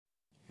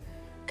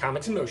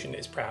Comics in Motion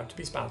is proud to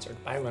be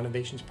sponsored by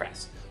Renovations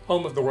Press,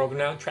 home of the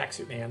world-renowned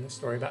Tracksuit Man, the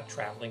story about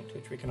traveling to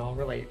which we can all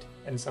relate,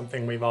 and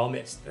something we've all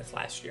missed this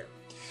last year.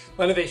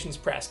 Renovations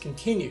Press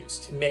continues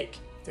to make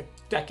the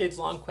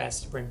decades-long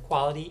quest to bring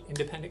quality,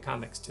 independent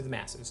comics to the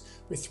masses,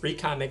 with 3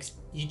 comics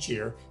each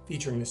year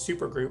featuring the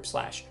supergroup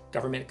 /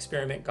 government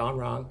experiment gone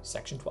wrong,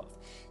 Section 12.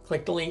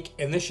 Click the link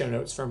in the show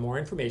notes for more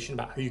information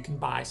about how you can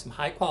buy some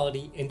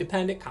high-quality,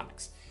 independent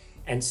comics.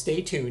 And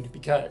stay tuned,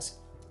 because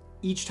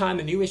each time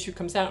a new issue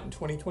comes out in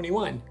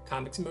 2021,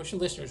 Comics in Motion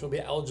listeners will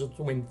be eligible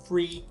to win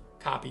free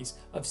copies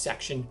of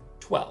Section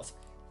 12.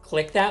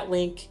 Click that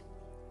link,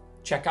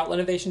 check out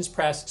Renovations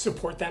Press,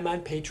 support them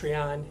on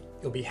Patreon.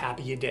 You'll be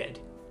happy you did.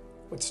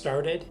 What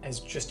started as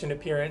just an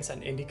appearance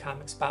on Indie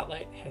Comic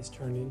Spotlight has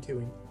turned into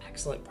an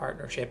excellent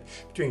partnership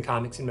between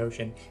Comics in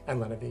Motion and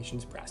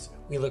Renovations Press.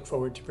 We look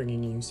forward to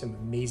bringing you some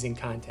amazing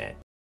content.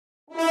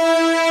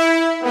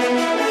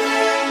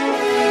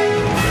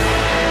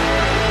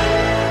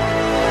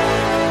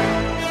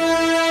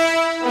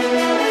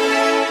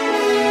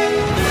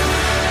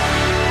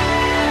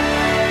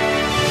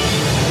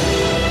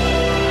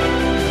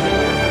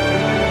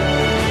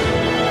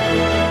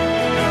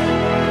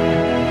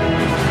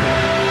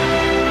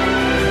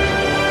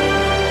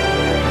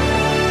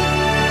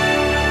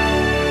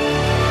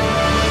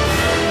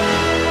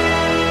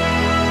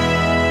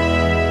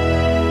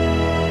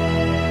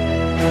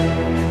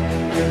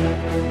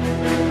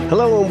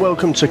 Hello and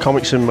welcome to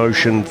Comics in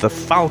Motion, the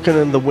Falcon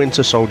and the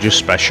Winter Soldier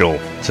special.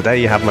 Today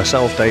you have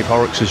myself, Dave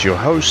Horrocks, as your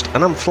host,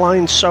 and I'm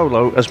flying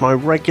solo as my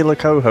regular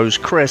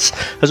co-host Chris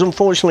has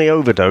unfortunately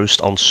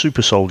overdosed on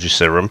Super Soldier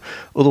Serum,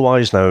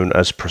 otherwise known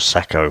as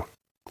Prosecco.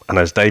 And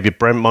as David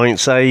Brent might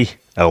say,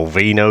 El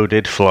Vino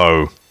did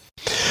flow.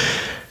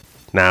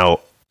 Now,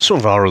 some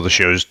of our other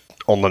shows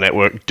on the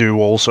network do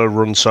also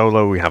run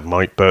solo. We have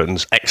Mike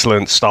Burton's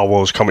excellent Star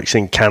Wars Comics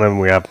in Canon.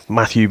 We have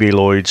Matthew B.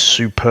 Lloyd's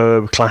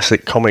superb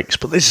classic comics,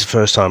 but this is the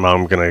first time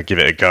I'm going to give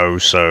it a go,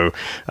 so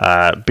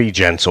be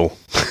gentle.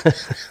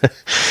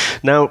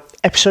 Now,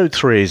 episode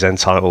 3 is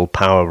entitled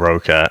Power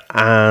Broker,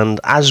 and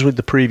as with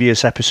the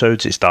previous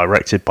episodes, it's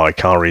directed by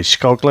Kari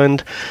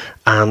Skogland,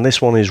 and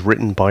this one is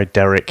written by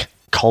Derek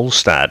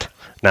Kolstad.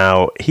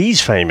 Now,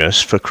 he's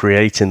famous for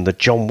creating the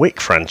John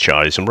Wick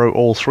franchise and wrote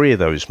all 3 of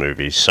those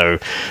movies, so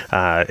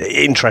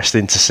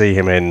interesting to see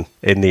him in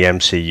the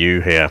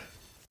MCU here.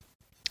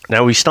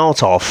 Now, we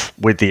start off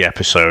with the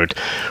episode.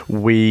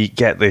 We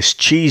get this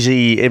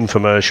cheesy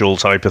infomercial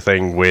type of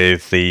thing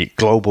with the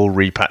Global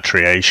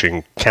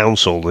Repatriation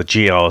Council, the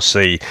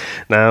GRC.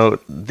 Now,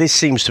 this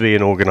seems to be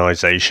an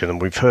organisation, and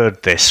we've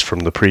heard this from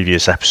the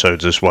previous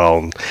episodes as well.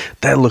 And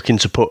they're looking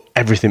to put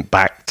everything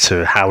back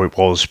to how it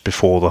was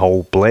before the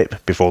whole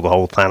blip, before the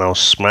whole Thanos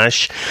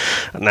smash.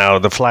 Now,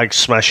 the Flag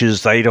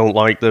Smashers, they don't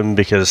like them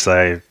because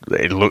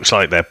it looks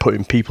like they're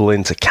putting people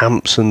into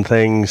camps and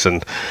things,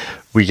 and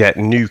we get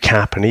New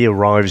Cap, and he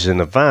arrives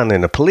in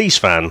a police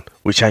van,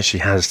 which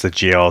actually has the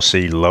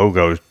GRC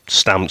logo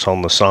stamped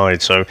on the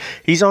side. So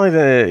he's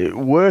either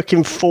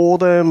working for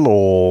them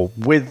or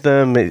with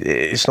them.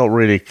 It's not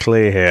really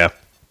clear here.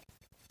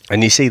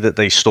 And you see that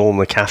they storm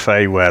the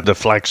cafe where the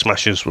Flag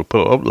Smashers were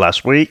put up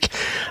last week.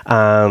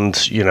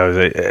 And, you know,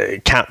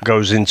 the Cap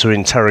goes into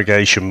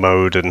interrogation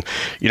mode, and,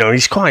 you know,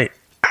 he's quite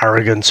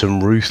arrogant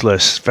and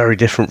ruthless, very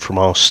different from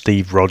our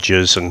Steve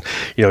Rogers. And,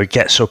 you know, he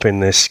gets up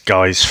in this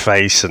guy's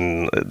face,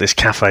 and this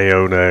cafe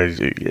owner,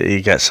 he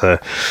gets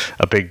a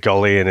big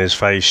golly in his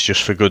face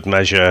just for good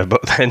measure.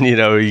 But then, you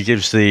know, he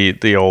gives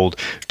the old,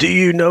 "Do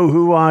you know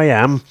who I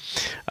am?"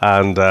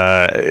 And,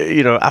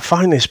 you know, I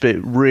find this bit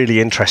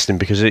really interesting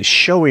because it's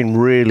showing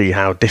really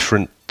how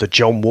different the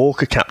John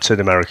Walker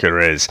Captain America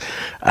is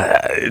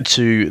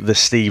to the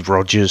Steve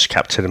Rogers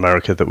Captain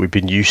America that we've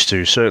been used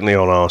to, certainly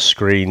on our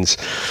screens.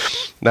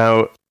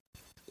 Now,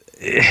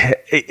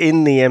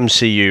 in the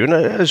MCU, and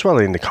as well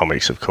in the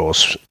comics, of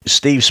course,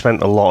 Steve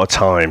spent a lot of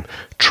time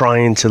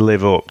trying to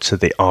live up to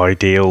the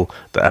ideal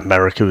that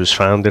America was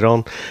founded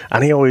on,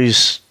 and he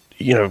always,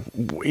 you know,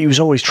 he was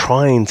always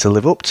trying to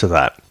live up to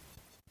that.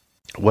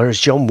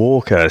 Whereas John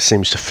Walker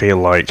seems to feel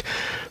like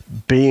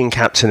being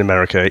Captain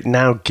America, it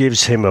now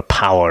gives him a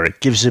power,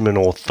 it gives him an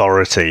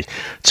authority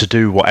to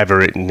do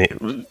whatever it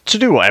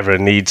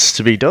needs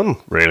to be done,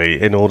 really,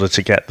 in order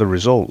to get the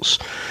results.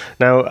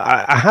 Now,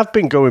 I have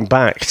been going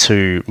back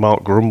to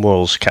Mark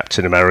Grunwald's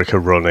Captain America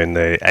run in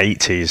the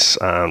 80s,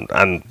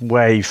 and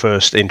where he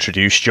first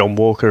introduced John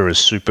Walker as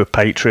Super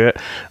Patriot.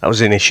 That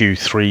was in issue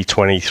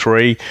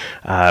 323,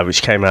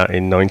 which came out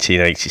in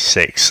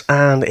 1986,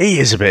 and he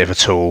is a bit of a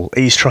tool.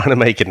 He's trying to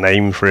make a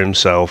name for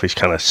himself, he's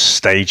kind of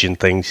staging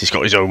things. He's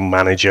got his own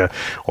manager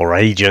or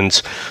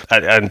agent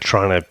and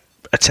trying to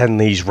attend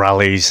these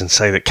rallies and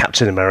say that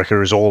Captain America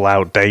is all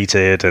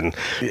outdated and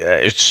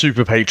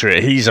Super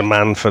Patriot, he's a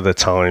man for the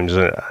times.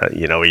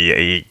 You know,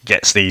 he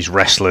gets these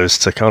wrestlers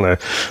to kind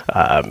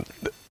of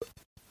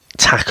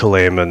tackle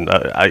him and,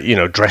 you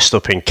know, dressed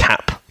up in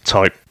Cap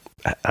type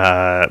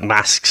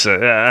masks,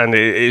 and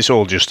it's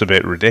all just a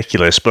bit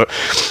ridiculous. But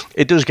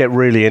it does get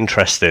really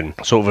interesting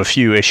sort of a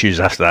few issues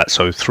after that.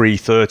 So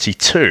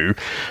 332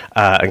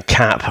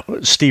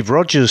 and Steve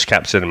Rogers,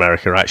 Captain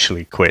America,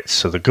 actually quits.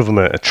 So the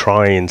government are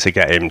trying to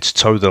get him to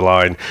toe the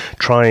line,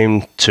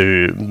 trying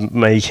to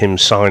make him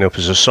sign up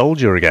as a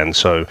soldier again,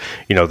 so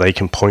they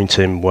can point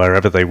him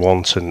wherever they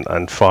want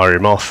and fire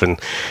him off. And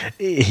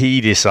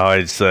he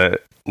decides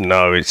that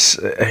no, it's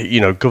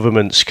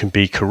governments can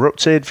be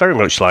corrupted, very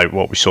much like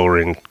what we saw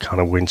in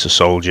kind of Winter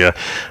Soldier,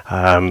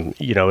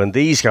 and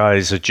these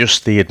guys are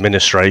just the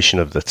administration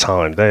of the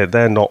time.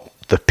 They're not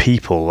the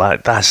people.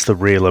 That's the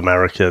real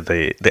America.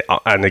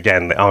 And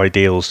again, the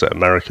ideals that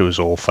America was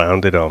all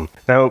founded on.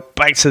 Now,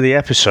 back to the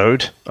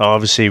episode.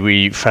 Obviously,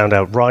 we found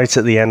out right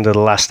at the end of the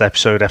last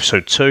episode,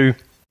 episode 2.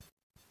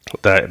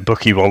 That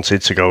Bucky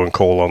wanted to go and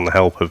call on the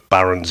help of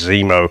Baron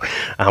Zemo,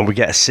 and we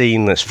get a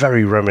scene that's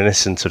very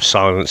reminiscent of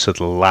Silence of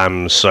the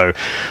Lambs. So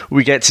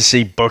we get to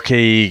see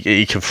Bucky,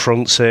 he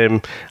confronts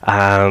him,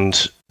 and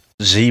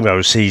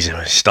Zemo sees him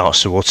and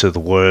starts to utter the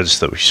words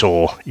that we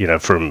saw,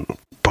 from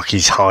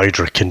Bucky's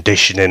Hydra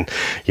conditioning,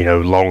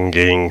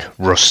 longing,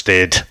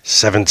 rusted,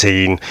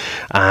 17,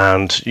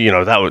 and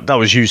that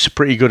was used to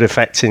pretty good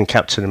effect in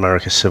Captain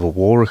America Civil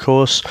War, of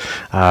course,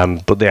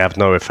 but they have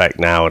no effect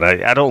now, and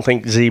I don't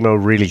think Zemo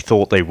really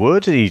thought they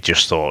would. He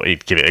just thought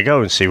he'd give it a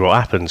go and see what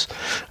happens.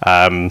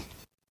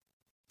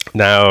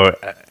 Now,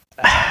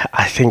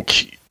 I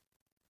think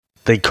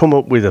they come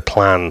up with a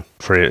plan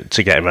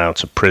to get him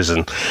out of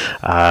prison,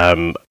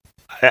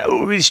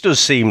 which does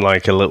seem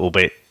like a little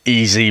bit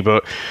easy,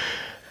 but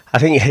I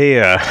think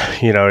here,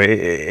 it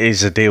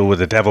is a deal with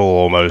the devil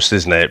almost,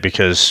 isn't it?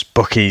 Because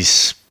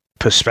Bucky's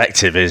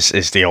perspective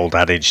is the old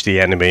adage,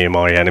 the enemy of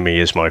my enemy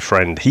is my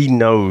friend. He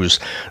knows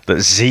that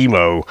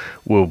Zemo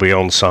will be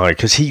on side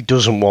because he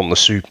doesn't want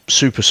the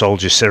super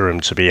soldier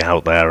serum to be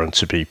out there and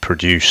to be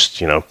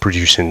produced,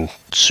 producing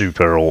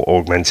super or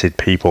augmented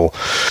people.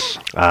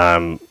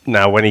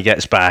 Now, when he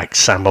gets back,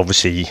 Sam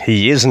obviously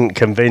he isn't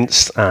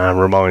convinced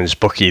and reminds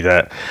Bucky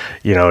that,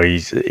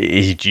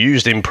 he'd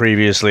used him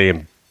previously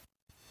and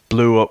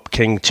blew up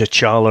King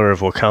T'Challa of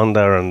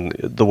Wakanda, and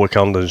the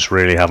Wakandans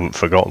really haven't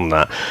forgotten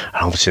that.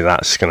 And obviously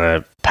that's going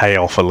to pay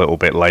off a little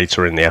bit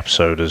later in the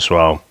episode as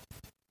well.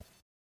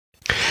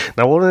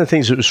 Now, one of the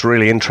things that was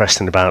really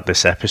interesting about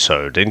this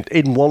episode, in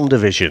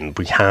WandaVision,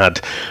 we had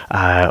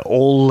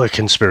all the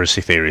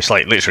conspiracy theories,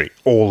 like literally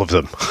all of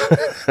them.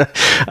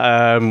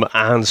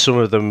 And some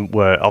of them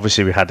were,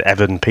 obviously we had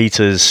Evan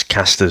Peters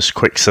cast as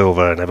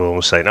Quicksilver, and everyone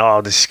was saying,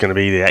 oh, this is going to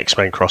be the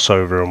X-Men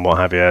crossover and what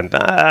have you,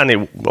 and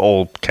it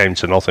all came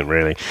to nothing,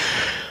 really.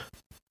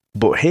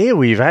 But here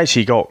we've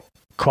actually got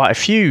quite a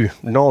few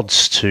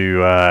nods to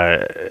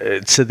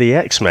the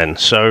X-Men.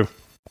 So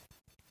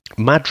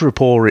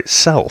Madripoor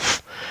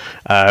itself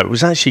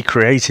was actually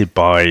created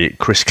by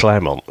Chris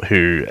Claremont,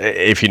 who,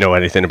 if you know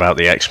anything about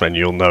the X-Men,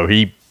 you'll know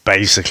he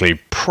basically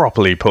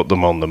properly put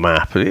them on the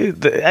map.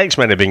 The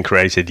X-Men had been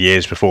created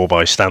years before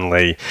by Stan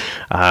Lee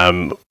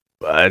and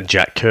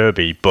Jack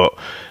Kirby, but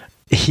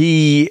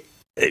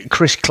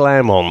Chris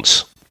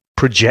Claremont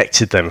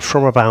projected them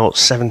from about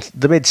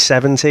the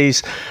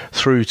mid-70s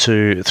through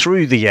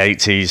the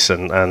 80s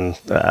and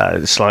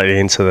slightly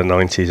into the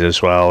 90s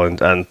as well,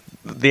 and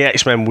the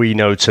X-Men we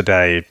know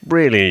today,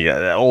 really,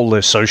 all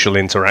the social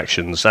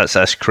interactions,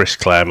 that's Chris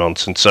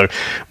Claremont. And so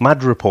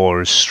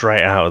Madripoor is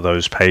straight out of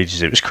those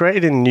pages. It was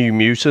created in New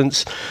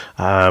Mutants,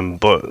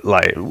 but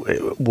like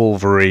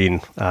Wolverine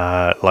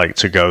liked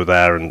to go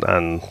there,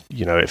 and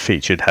it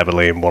featured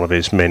heavily in one of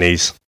his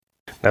minis.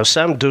 Now,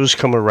 Sam does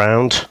come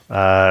around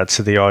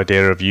to the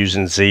idea of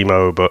using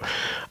Zemo, but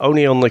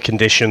only on the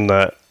condition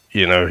that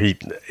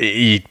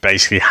he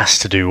basically has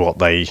to do what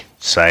they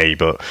say.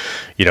 But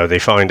they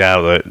find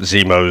out that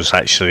Zemo's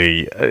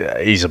actually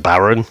he's a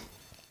Baron,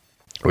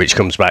 which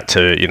comes back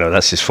to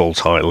that's his full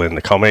title in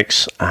the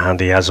comics, and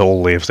he has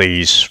all of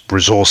these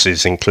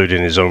resources,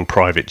 including his own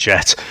private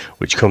jet,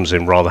 which comes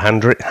in rather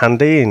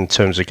handy in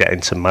terms of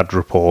getting to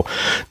Madripoor.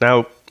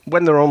 Now,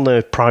 when they're on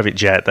the private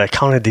jet, they're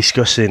kind of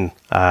discussing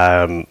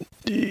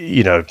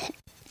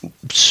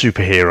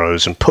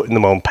superheroes and putting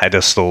them on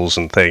pedestals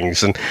and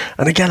things, and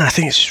again, I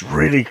think it's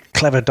really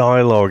clever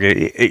dialogue.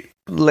 It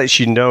lets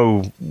you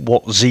know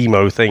what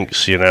Zemo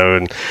thinks,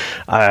 and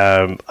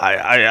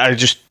I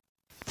just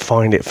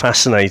find it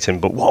fascinating.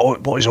 But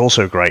what is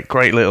also great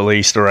little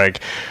Easter egg,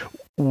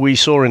 we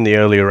saw in the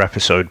earlier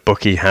episode,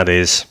 Bucky had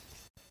his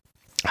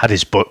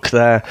book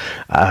there,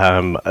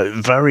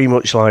 very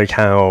much like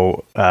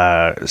how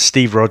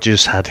Steve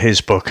Rogers had his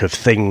book of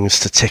things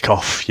to tick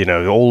off,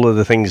 all of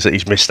the things that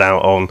he's missed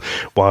out on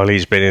while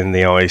he's been in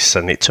the ice.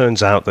 And it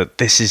turns out that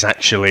this is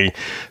actually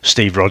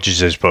Steve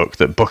Rogers' book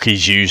that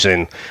Bucky's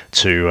using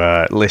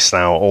to list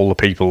out all the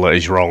people that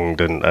he's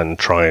wronged and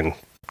try and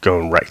go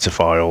and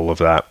rectify all of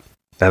that.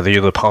 Now, the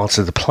other part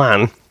of the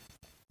plan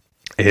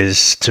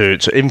is to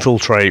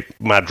infiltrate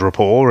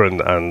Madripoor,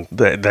 and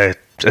they're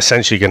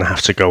essentially going to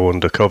have to go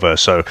undercover.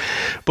 So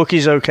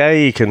Bucky's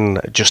okay. He can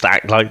just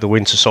act like the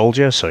Winter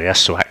Soldier, so he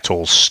has to act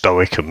all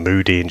stoic and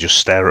moody and just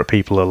stare at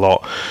people a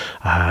lot.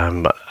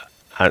 And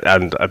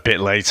a bit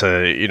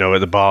later, at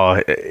the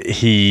bar,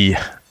 he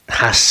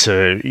has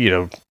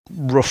to,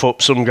 rough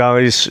up some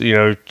guys,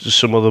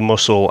 some other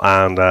muscle,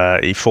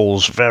 and he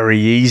falls very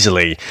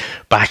easily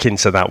back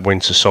into that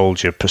Winter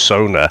Soldier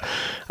persona.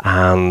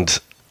 And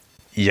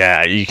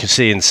yeah, you can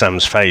see in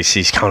Sam's face,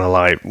 he's kind of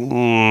like,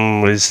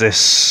 is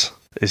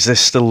this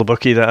still the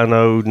Bucky that I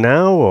know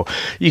now? Or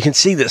you can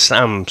see that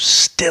Sam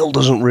still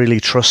doesn't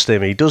really trust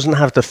him. He doesn't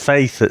have the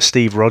faith that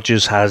Steve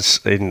Rogers has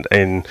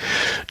in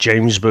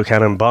James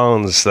Buchanan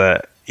Barnes,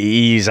 that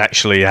he's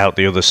actually out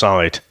the other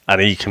side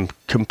and he can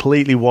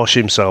completely wash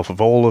himself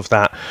of all of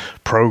that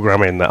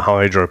programming that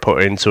Hydra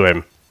put into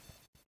him.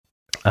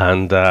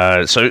 And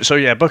so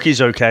yeah, Bucky's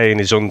okay in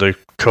his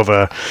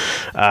undercover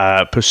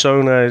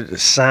persona.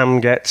 Sam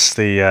gets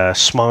the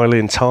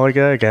smiling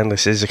tiger. Again,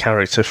 this is a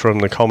character from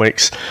the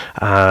comics,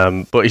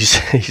 but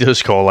he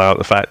does call out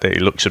the fact that he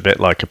looks a bit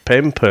like a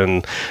pimp,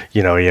 and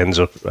he ends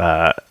up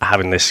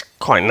having this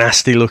quite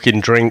nasty looking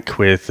drink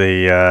with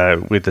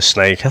the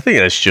snake. I think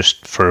that's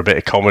just for a bit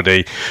of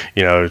comedy,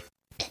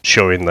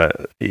 showing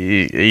that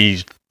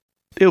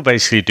he'll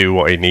basically do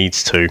what he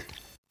needs to.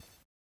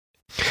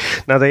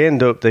 Now they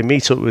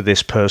meet up with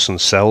this person,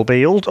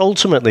 Selby.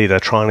 Ultimately, they're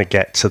trying to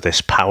get to this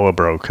power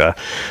broker.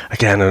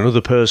 Again, another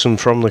person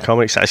from the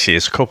comics. Actually,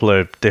 it's a couple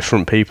of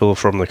different people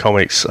from the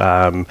comics.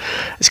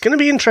 It's going to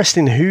be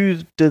interesting.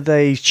 Who do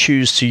they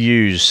choose to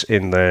use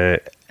in the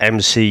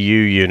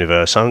MCU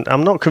universe?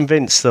 I'm not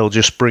convinced they'll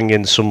just bring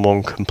in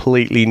someone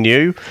completely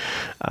new.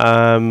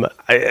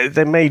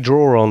 They may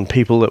draw on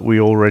people that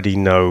we already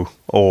know,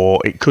 or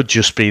it could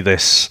just be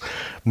this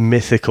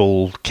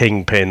mythical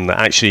kingpin that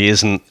actually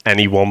isn't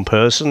any one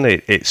person.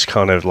 It's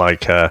kind of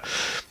like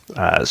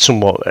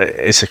somewhat,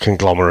 it's a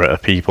conglomerate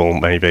of people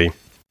maybe.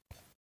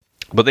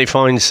 But they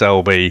find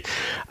Selby,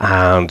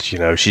 and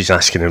she's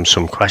asking him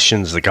some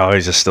questions. The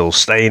guys are still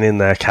staying in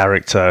their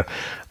character,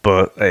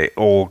 but it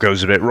all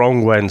goes a bit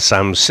wrong when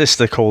Sam's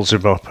sister calls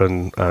him up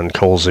and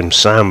calls him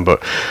Sam.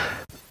 But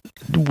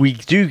we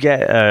do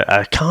get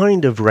a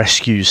kind of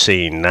rescue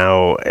scene.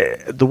 Now,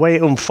 the way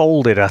it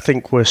unfolded, I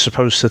think we're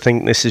supposed to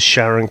think this is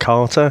Sharon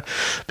Carter,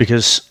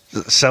 because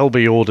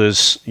Selby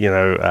orders,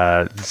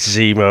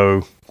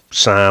 Zemo,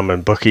 Sam,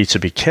 and Bucky to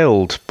be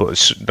killed, but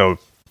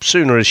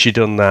sooner has she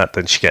done that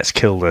than she gets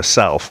killed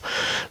herself.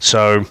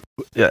 So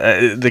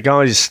the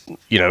guys,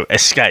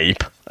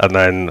 escape, and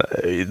then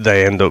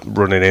they end up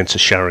running into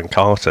Sharon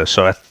Carter.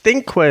 So I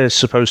think we're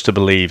supposed to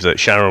believe that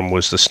Sharon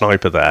was the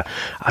sniper there.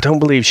 I don't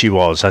believe she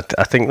was. I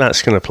think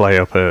that's going to play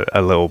up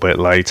a little bit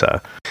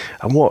later.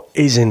 And what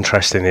is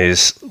interesting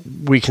is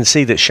we can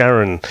see that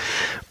Sharon,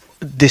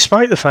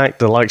 despite the fact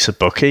the likes of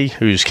Bucky,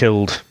 who's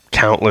killed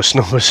countless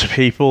numbers of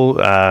people,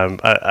 and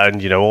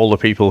all the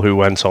people who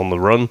went on the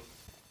run,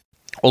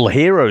 all the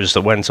heroes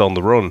that went on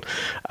the run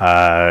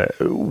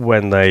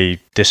when they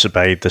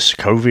disobeyed the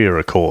Sokovia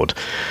Accord,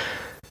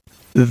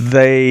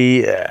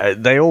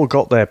 they all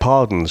got their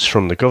pardons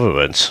from the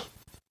government,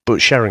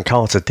 but Sharon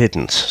Carter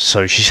didn't.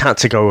 So she's had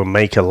to go and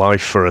make a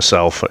life for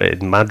herself in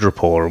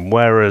Madripoor. And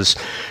whereas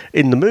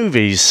in the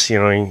movies,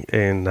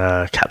 in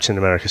Captain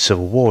America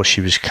Civil War,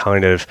 she was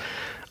kind of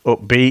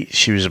upbeat.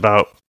 She was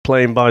about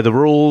playing by the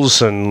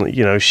rules, and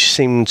she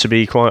seemed to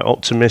be quite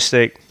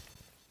optimistic.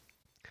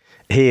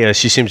 Here,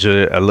 she seems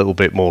a little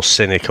bit more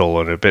cynical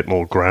and a bit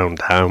more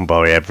ground down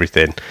by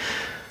everything.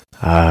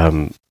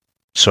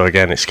 So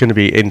again, it's going to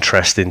be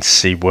interesting to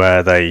see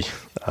where they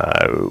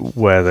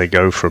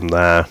go from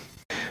there.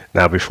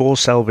 Now, before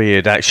Selby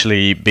had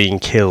actually been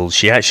killed,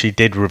 she actually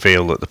did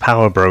reveal that the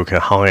power broker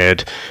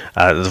hired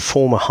the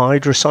former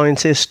Hydra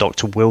scientist,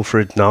 Dr.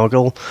 Wilfred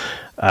Nagel,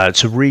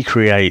 to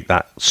recreate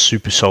that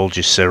super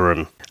soldier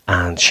serum.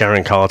 And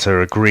Sharon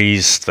Carter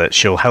agrees that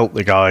she'll help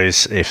the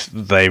guys if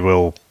they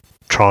will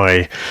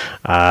try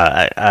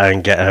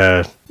and get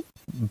her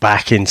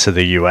back into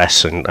the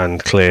US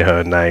and clear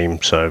her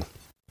name. So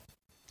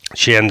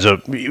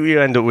we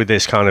end up with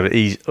this kind of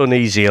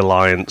uneasy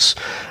alliance,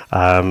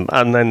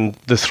 and then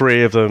the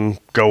three of them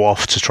go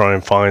off to try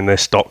and find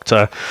this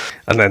doctor,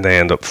 and then they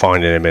end up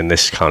finding him in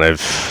this kind of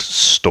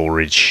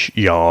storage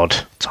yard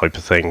type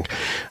of thing,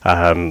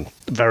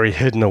 very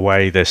hidden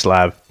away, this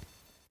lab.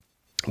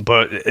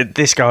 But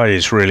this guy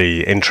is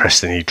really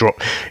interesting. He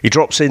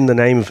drops in the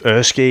name of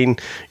Erskine.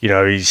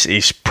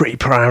 He's pretty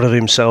proud of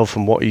himself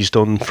and what he's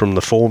done from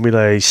the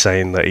formula. He's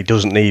saying that he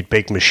doesn't need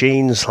big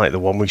machines like the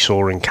one we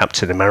saw in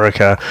Captain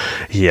America.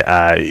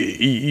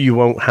 You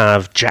won't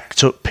have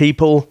jacked up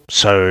people.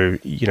 So,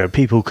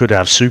 people could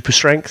have super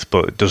strength,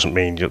 but it doesn't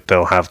mean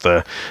they'll have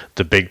the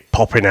big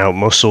popping out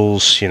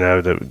muscles,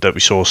 that we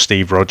saw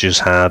Steve Rogers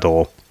had,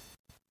 or,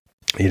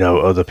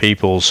 other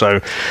people.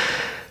 So,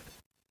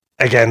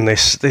 again,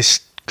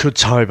 this could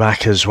tie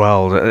back as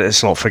well.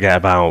 Let's not forget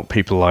about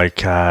people like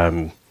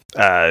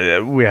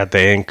we had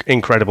the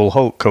Incredible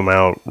Hulk come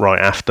out right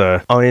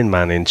after Iron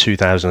Man in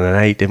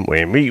 2008, didn't we?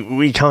 And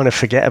we kind of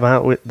forget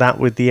about that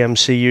with the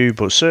MCU,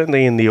 but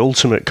certainly in the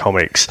Ultimate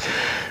Comics,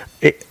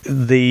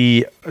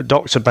 the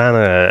Dr.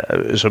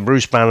 Banner, so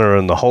Bruce Banner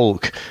and the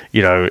Hulk,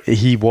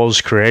 he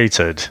was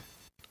created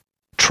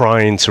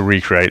trying to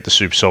recreate the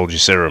super soldier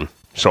serum.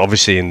 So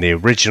obviously in the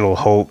original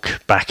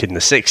Hulk back in the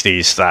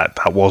 60s,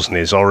 that wasn't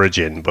his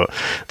origin, but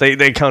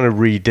they kind of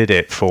redid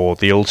it for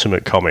the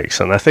Ultimate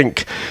Comics, and I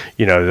think,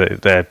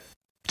 they're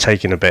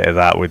taking a bit of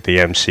that with the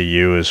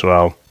MCU as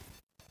well.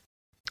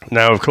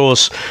 Now, of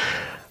course,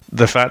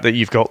 the fact that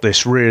you've got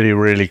this really,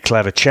 really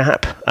clever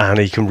chap and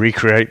he can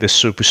recreate this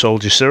super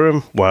soldier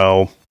serum,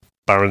 well,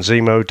 Baron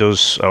Zemo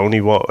does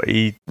only what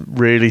he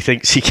really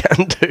thinks he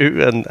can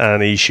do,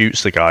 and he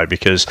shoots the guy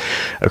because,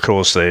 of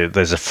course,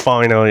 there's a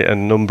finite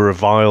number of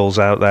vials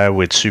out there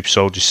with super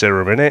soldier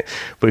serum in it.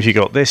 But if you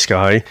got this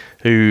guy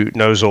who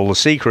knows all the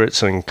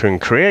secrets and can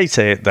create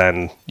it,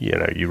 then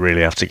you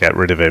really have to get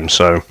rid of him.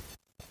 So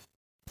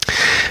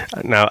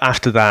now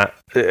after that,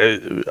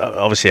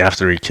 obviously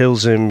after he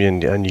kills him,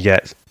 and you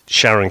get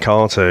Sharon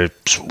Carter,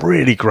 some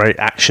really great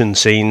action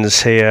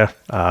scenes here.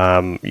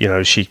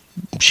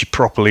 She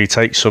properly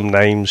takes some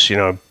names,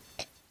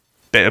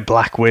 bit of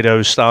Black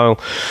Widow style,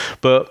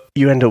 but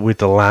you end up with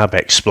the lab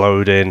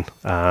exploding,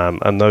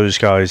 and those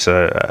guys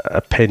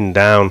are pinned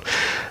down.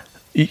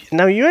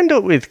 Now you end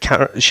up with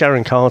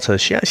Sharon Carter.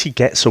 She actually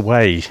gets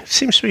away.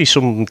 Seems to be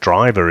some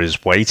driver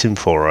is waiting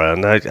for her,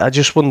 and I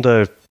just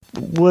wonder,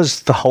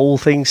 was the whole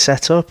thing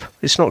set up?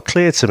 It's not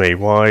clear to me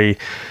why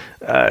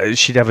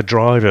she'd have a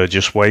driver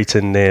just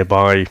waiting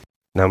nearby.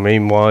 Now,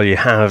 meanwhile, you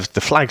have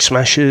the Flag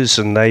Smashers,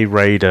 and they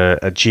raid a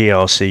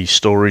GRC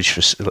storage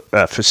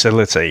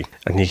facility,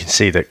 and you can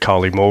see that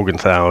Carly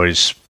Morgenthau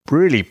is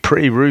really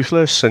pretty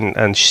ruthless,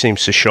 and she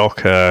seems to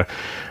shock her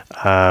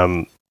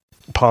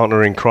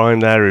partner in crime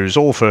there, who's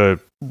all for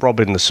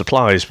robbing the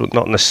supplies, but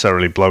not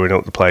necessarily blowing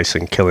up the place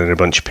and killing a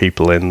bunch of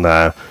people in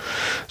there.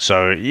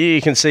 So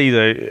you can see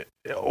that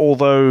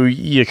although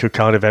you could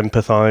kind of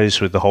empathize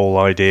with the whole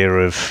idea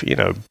of,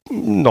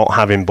 not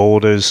having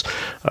borders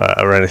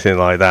or anything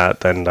like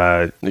that, then,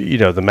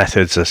 the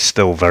methods are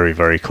still very,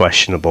 very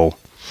questionable.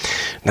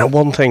 Now,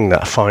 one thing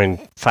that I find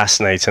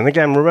fascinating,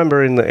 again,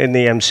 remember in the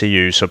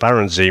MCU, so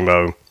Baron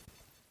Zemo,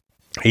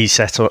 he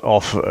set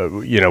off,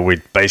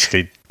 with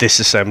basically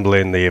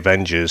disassembling the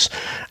Avengers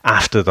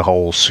after the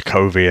whole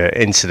Sokovia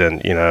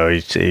incident.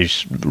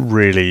 He's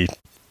really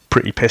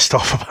pretty pissed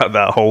off about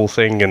that whole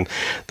thing, and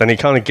then he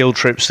kind of guilt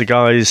trips the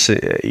guys.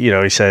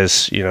 He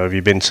says, have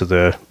you been to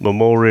the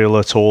memorial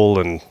at all?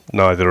 And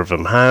neither of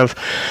them have.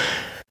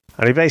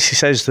 And he basically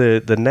says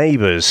the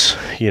neighbours,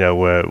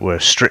 were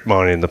strip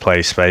mining the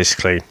place,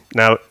 basically.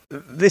 Now,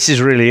 this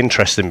is really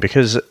interesting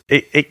because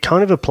it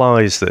kind of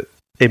implies that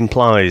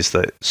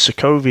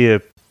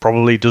Sokovia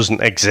probably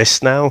doesn't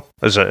exist now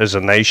as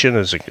a nation,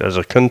 as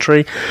a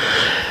country.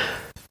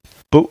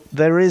 But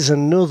there is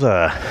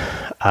another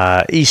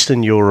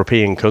Eastern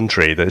European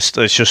country that's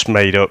just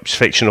made up, it's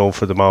fictional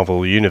for the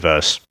Marvel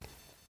Universe,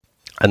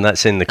 and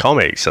that's in the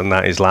comics, and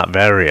that is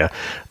Latveria.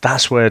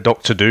 That's where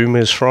Doctor Doom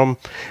is from.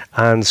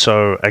 And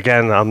so,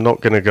 again, I'm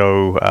not going to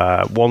go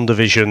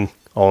WandaVision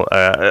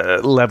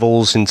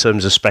levels in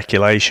terms of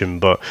speculation,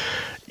 but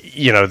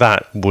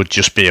that would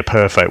just be a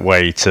perfect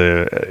way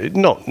to,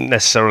 not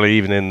necessarily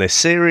even in this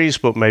series,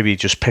 but maybe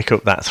just pick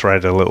up that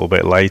thread a little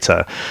bit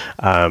later.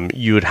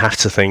 You would have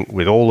to think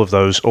with all of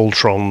those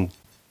Ultron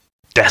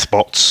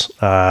deathbots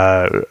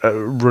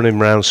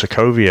running around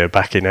Sokovia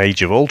back in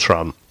Age of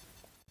Ultron,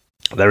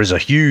 there is a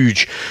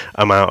huge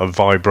amount of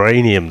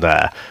vibranium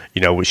there,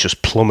 which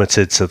just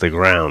plummeted to the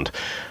ground.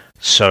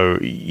 So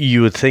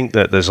you would think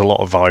that there's a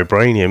lot of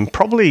vibranium,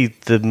 probably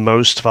the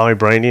most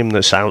vibranium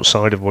that's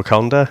outside of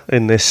Wakanda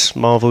in this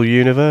Marvel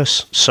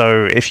universe.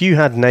 So if you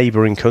had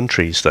neighbouring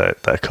countries that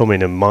are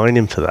coming and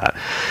mining for that,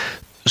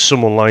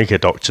 someone like a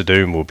Doctor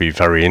Doom would be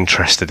very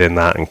interested in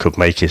that and could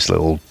make his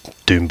little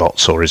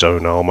Doombots or his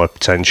own armour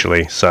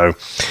potentially. So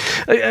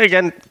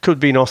again, could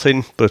be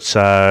nothing, but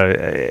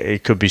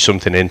it could be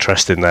something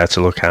interesting there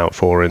to look out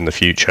for in the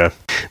future.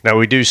 Now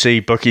we do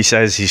see Bucky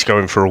says he's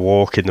going for a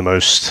walk in the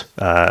most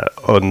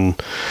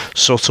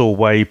unsubtle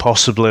way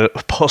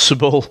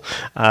possible.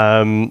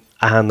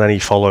 And then he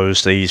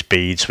follows these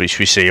beads, which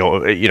we see,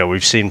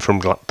 we've seen from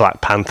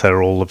Black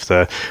Panther, all of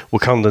the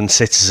Wakandan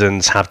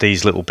citizens have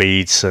these little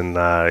beads, and,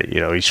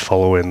 he's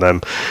following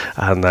them.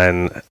 And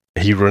then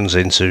he runs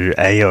into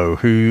Ao,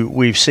 who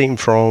we've seen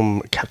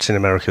from Captain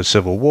America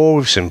Civil War,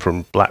 we've seen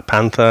from Black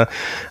Panther,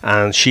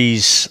 and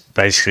she's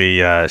basically,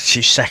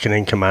 she's second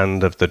in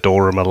command of the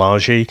Dora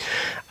Milaje,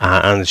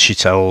 and she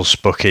tells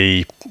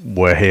Bucky,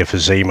 we're here for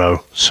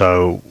Zemo.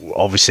 So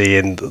obviously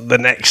in the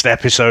next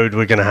episode,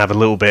 we're going to have a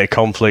little bit of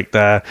conflict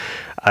there.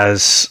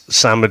 As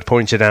Sam had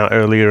pointed out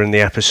earlier in the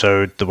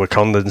episode, the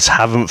Wakandans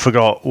haven't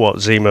forgot what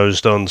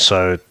Zemo's done,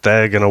 so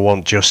they're going to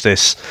want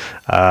justice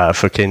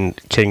for King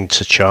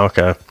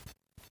T'Chaka.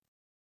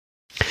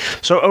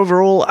 So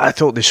overall, I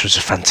thought this was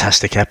a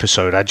fantastic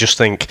episode. I just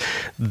think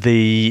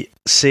the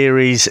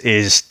series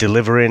is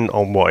delivering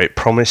on what it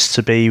promised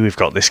to be. We've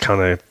got this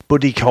kind of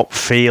buddy cop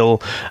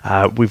feel.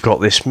 We've got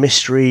this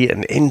mystery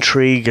and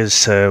intrigue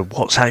as to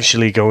what's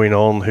actually going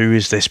on. Who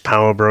is this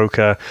power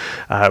broker?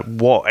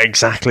 What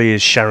exactly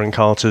is Sharon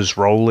Carter's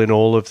role in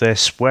all of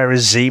this? Where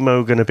is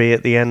Zemo going to be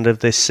at the end of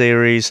this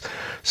series?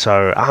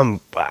 So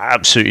I'm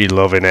absolutely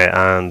loving it,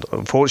 and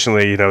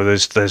unfortunately, you know,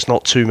 there's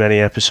not too many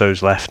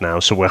episodes left now,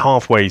 so we're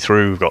halfway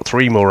through. We've got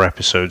 3 more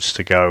episodes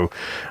to go,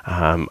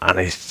 and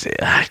I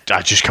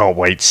just can't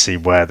wait to see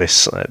where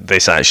this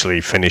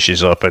actually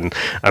finishes up and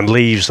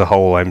leaves the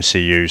whole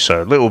MCU.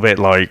 So a little bit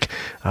like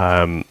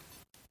WandaVision,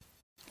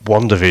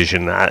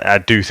 I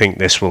do think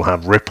this will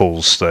have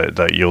ripples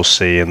that you'll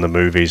see in the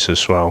movies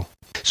as well.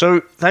 So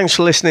thanks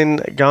for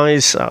listening,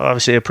 guys. I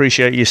obviously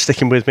appreciate you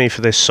sticking with me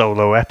for this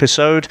solo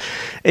episode.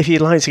 If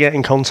you'd like to get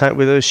in contact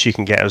with us, you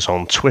can get us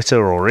on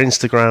Twitter or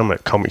Instagram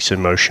at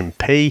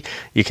comicsinmotionp.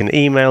 You can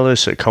email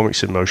us at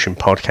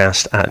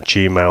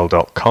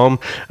comicsinmotionpodcast@gmail.com.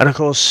 And of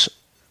course,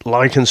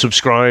 like and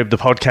subscribe the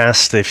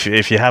podcast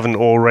if you haven't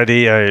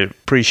already. I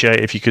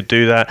appreciate if you could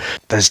do that.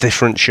 There's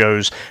different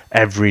shows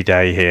every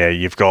day here.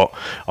 You've got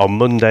on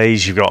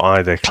Mondays, you've got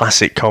either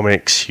classic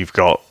comics, you've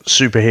got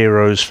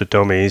superheroes for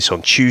dummies.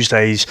 On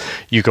Tuesdays,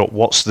 you've got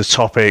What's the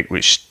Topic,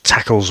 which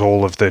tackles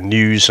all of the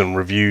news and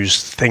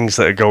reviews, things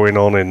that are going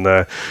on in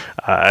the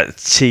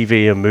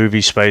TV and movie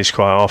space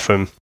quite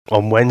often.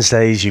 On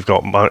Wednesdays, you've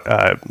got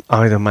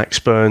either Max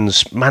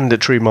Burns'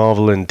 Mandatory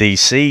Marvel and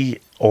DC,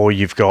 or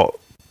you've got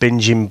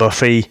Binging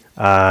Buffy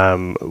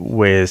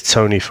with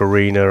Tony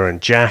Farina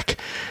and Jack.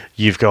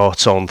 You've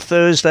got on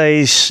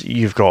Thursdays,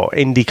 you've got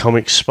Indie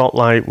Comics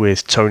Spotlight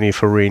with Tony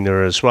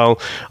Farina as well.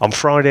 On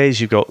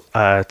Fridays, you've got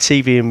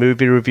TV and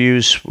movie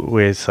reviews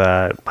with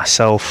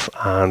myself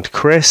and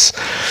Chris.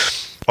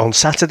 On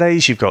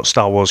Saturdays, you've got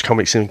Star Wars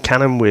Comics in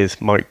Canon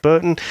with Mike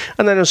Burton.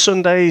 And then on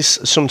Sundays,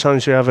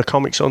 sometimes we have a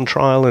Comics on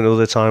Trial, and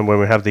another time when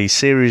we have these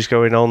series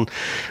going on,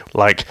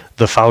 like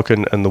The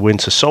Falcon and the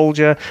Winter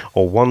Soldier,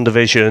 or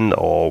WandaVision,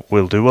 or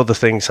we'll do other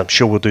things. I'm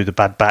sure we'll do The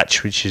Bad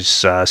Batch, which is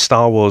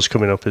Star Wars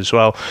coming up as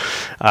well.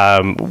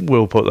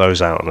 We'll put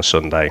those out on a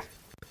Sunday.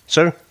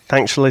 So,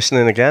 thanks for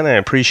listening again. I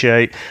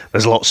appreciate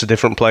there's lots of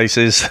different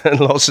places and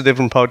lots of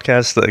different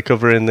podcasts that are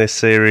covering this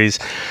series.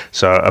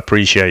 So, I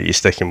appreciate you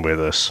sticking with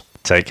us.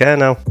 Take care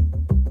now.